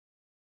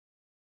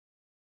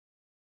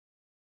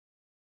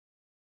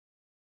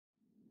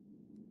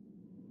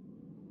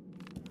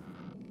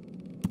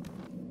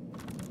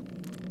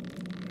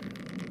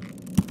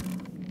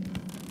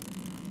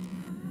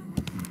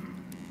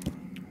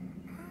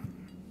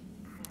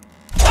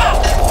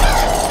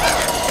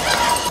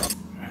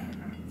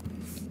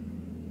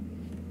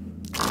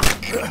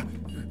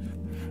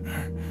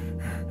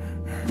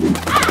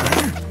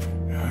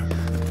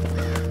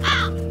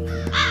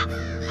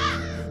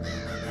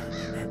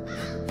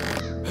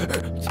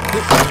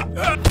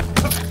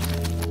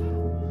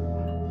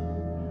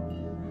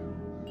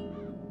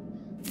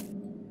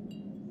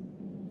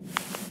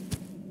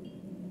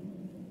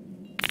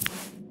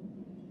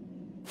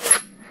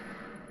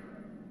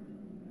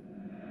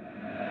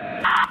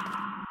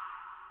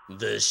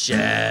The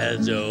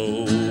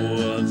shadow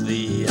of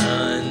the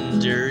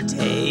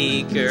Undertaker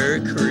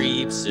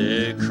creeps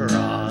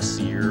across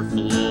your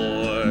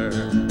floor.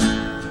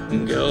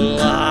 Go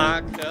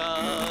lock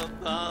up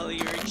all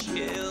your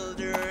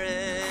children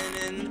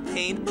and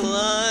paint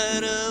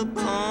blood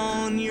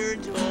upon your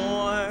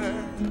door.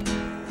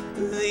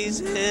 These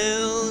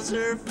hills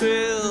are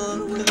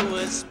filled with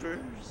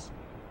whispers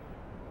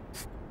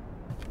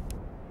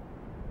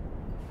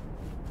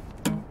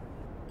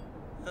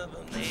of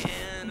a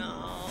man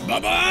all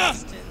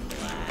dressed in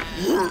black.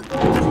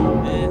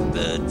 At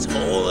the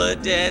toll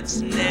of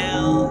death's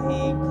knell,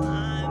 he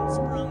climbs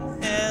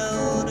from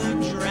hell to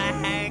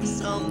drag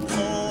some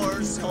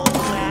poor soul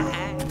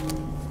back.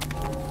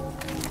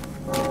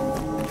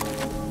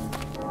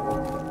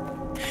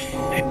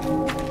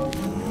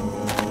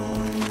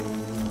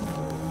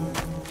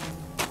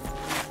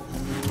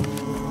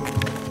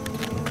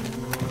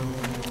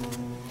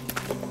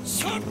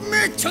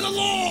 Submit to the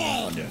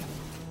Lord!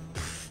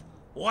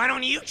 Why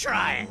don't you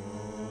try it?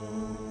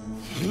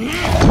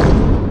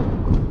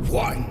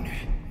 One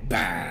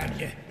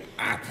bad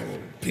apple,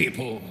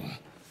 people.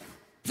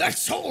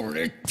 That's all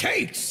it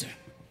takes.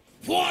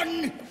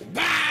 One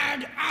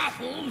bad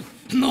apple,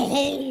 and the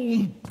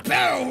whole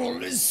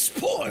barrel is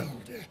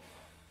spoiled.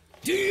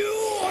 Do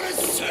you want to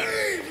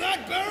save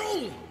that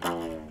barrel?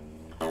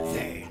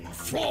 Then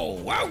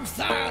throw out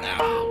that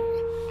apple.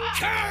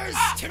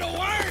 Cast it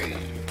away.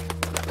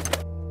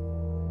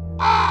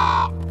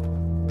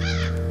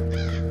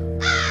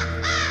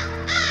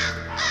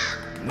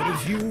 But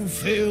if you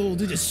fail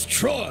to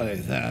destroy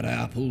that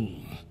apple,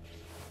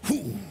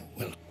 who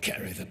will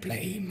carry the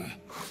blame?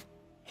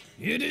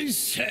 It is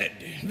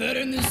said that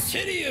in the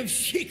city of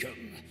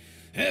Shechem,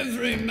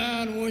 every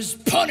man was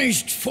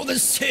punished for the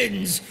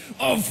sins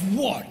of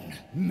one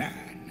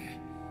man.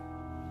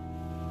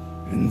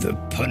 And the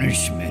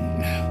punishment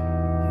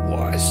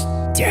was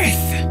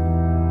death.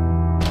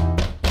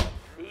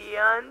 The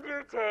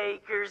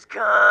Undertaker's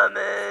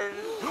coming.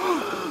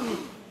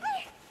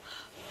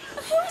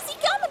 Who's he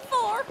coming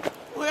for?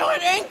 Well,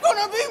 it ain't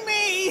gonna be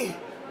me!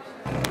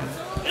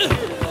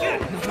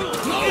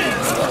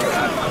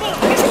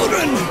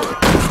 Children!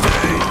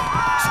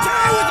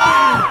 Stay with me!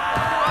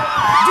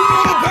 Do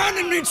not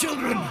abandon me,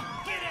 children!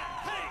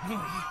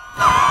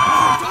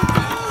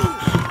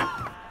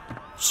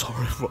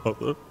 Sorry,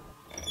 Father.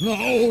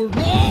 No!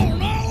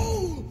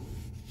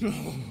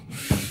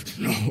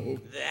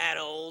 That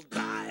old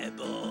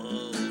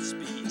Bible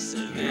speaks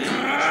of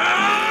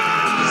angels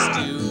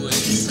doing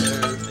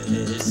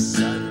service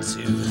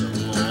unto the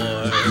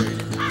Lord.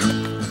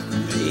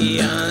 The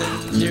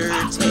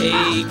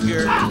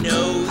Undertaker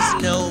knows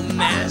no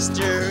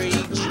master, he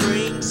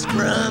drinks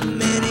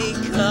from any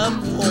cup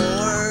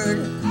poured.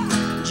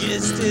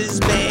 Just as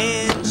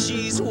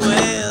banshees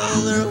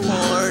wail their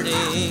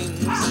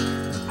warnings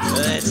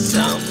that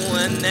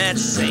someone that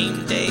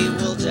same day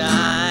will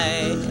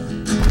die.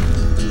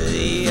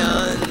 The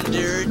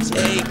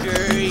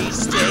Undertaker, he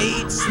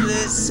states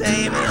the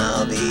same, and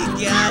I'll be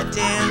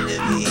goddamned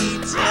if he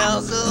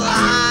tells a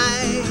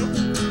lie.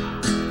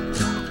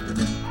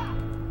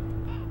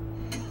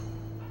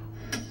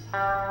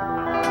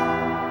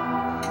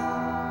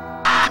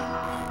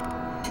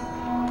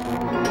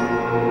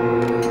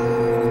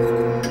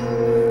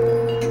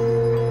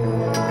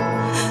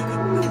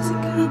 Who's he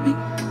coming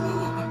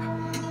for?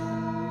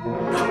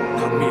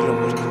 Not me,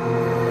 Lord.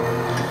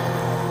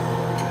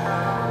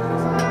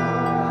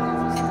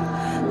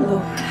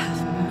 Lord, have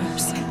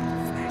mercy.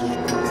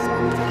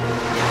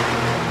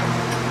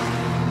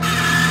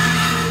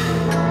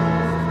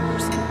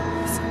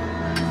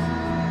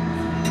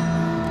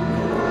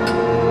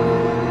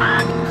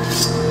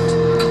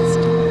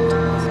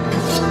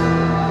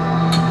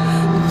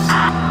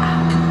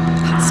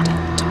 Passed up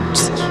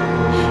to mercy,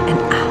 and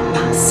I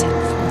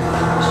myself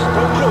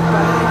Don't look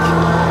back.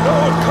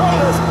 Lord, call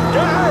us,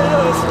 guide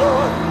us,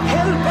 Lord.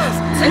 Help us,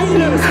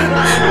 lead us in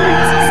our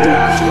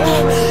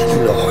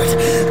Lord,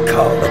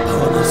 call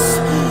upon us,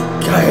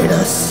 guide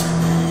us,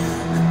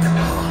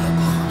 call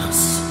upon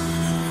us,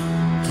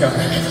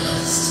 guide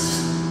us.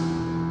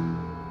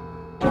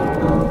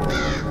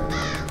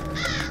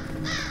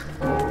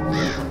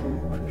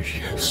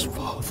 Yes,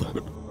 Father.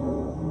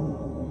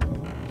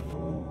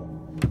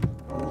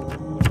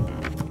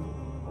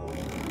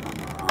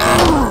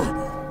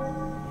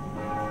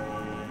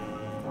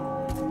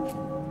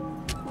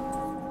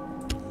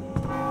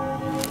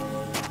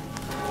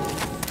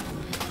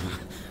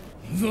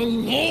 The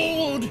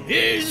Lord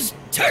is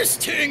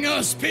testing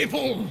us,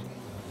 people.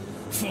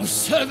 For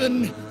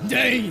 7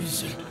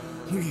 days,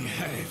 we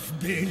have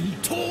been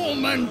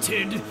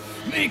tormented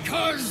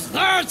because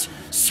that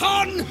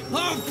son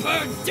of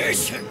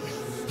perdition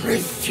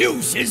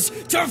refuses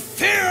to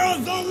fear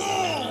the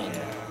Lord.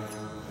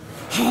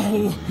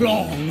 How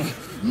long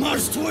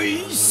must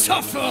we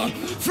suffer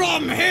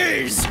from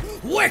his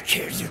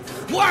wicked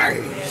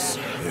ways?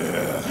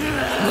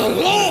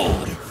 The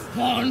Lord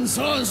wants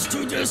us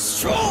to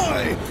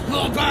destroy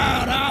the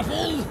bad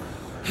apple,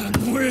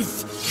 and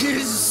with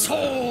his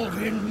sword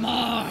in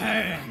my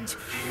hand,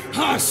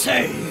 I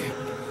say,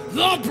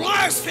 the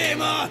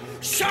blasphemer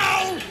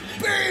shall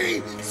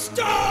be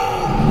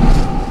stoned!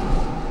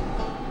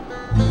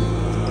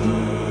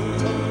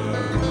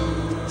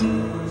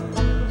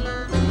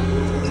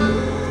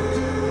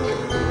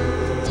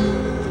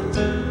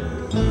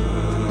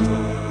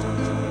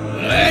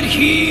 Let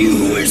he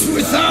who is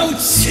without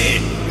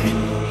sin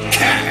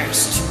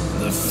cast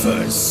the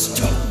first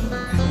stone.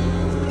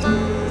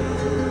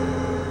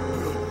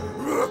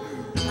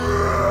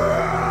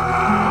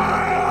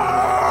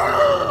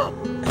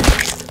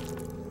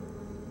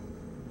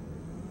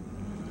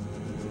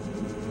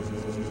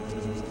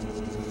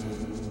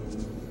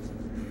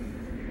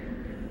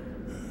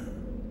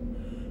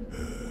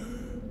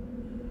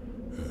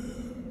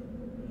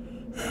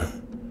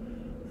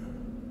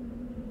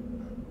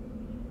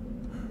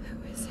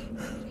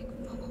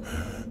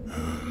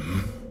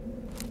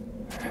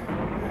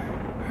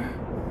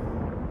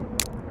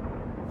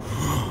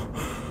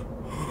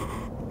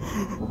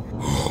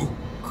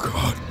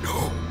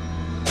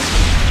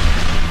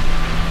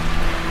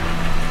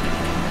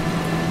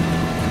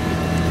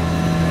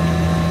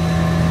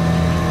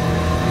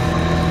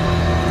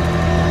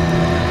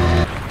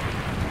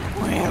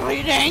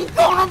 It ain't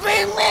gonna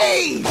be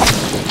me!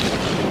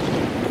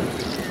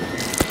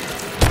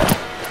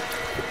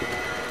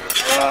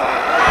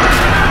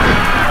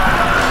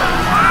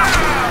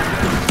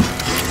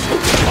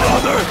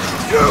 Father,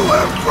 you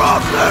have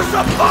brought this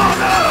upon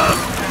us!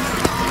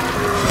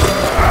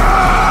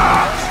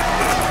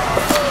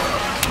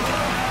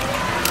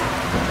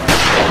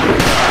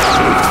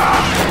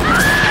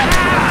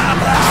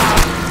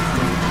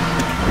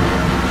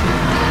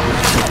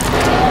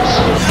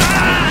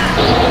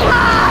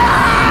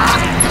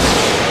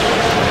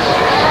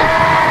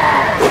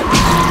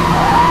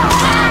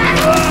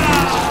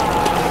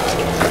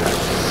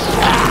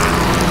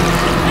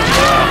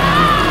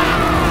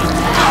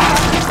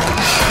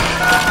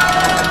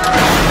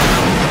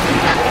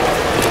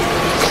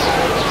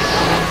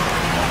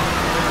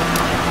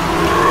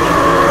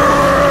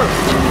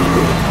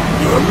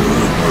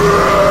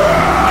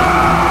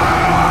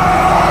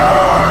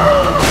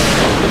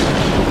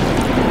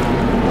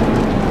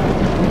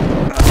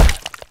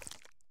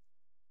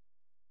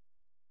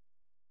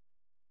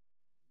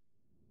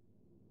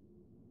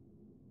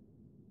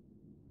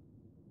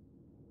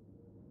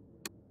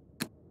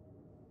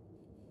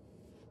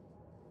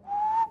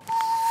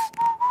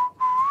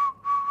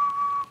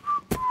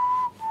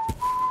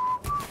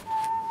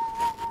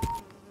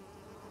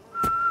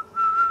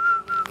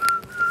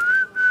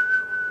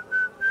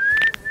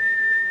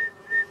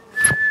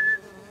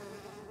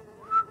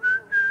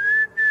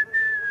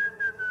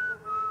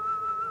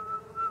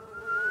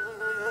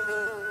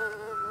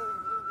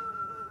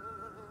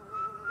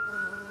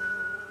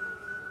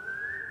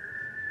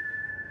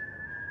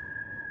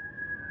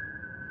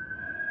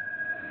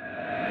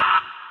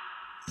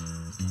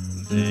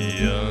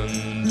 The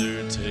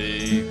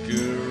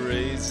Undertaker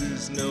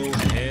raises no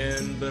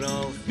hand, but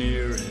I'll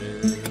fear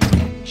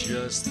him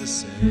just the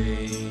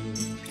same.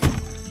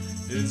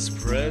 His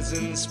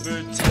presence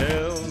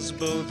foretells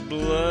both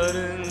blood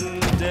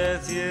and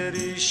death, yet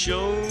he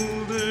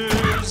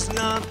shoulders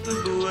not the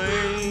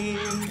blame.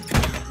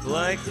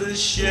 Like the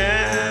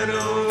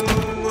shadow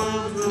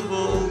of the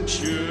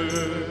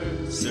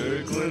vulture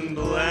circling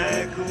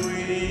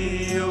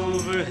blackly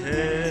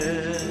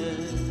overhead,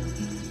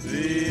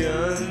 the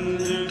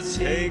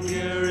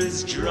Undertaker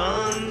is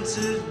drawn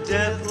to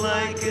death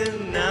like a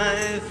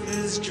knife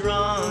is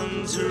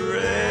drawn to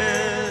red.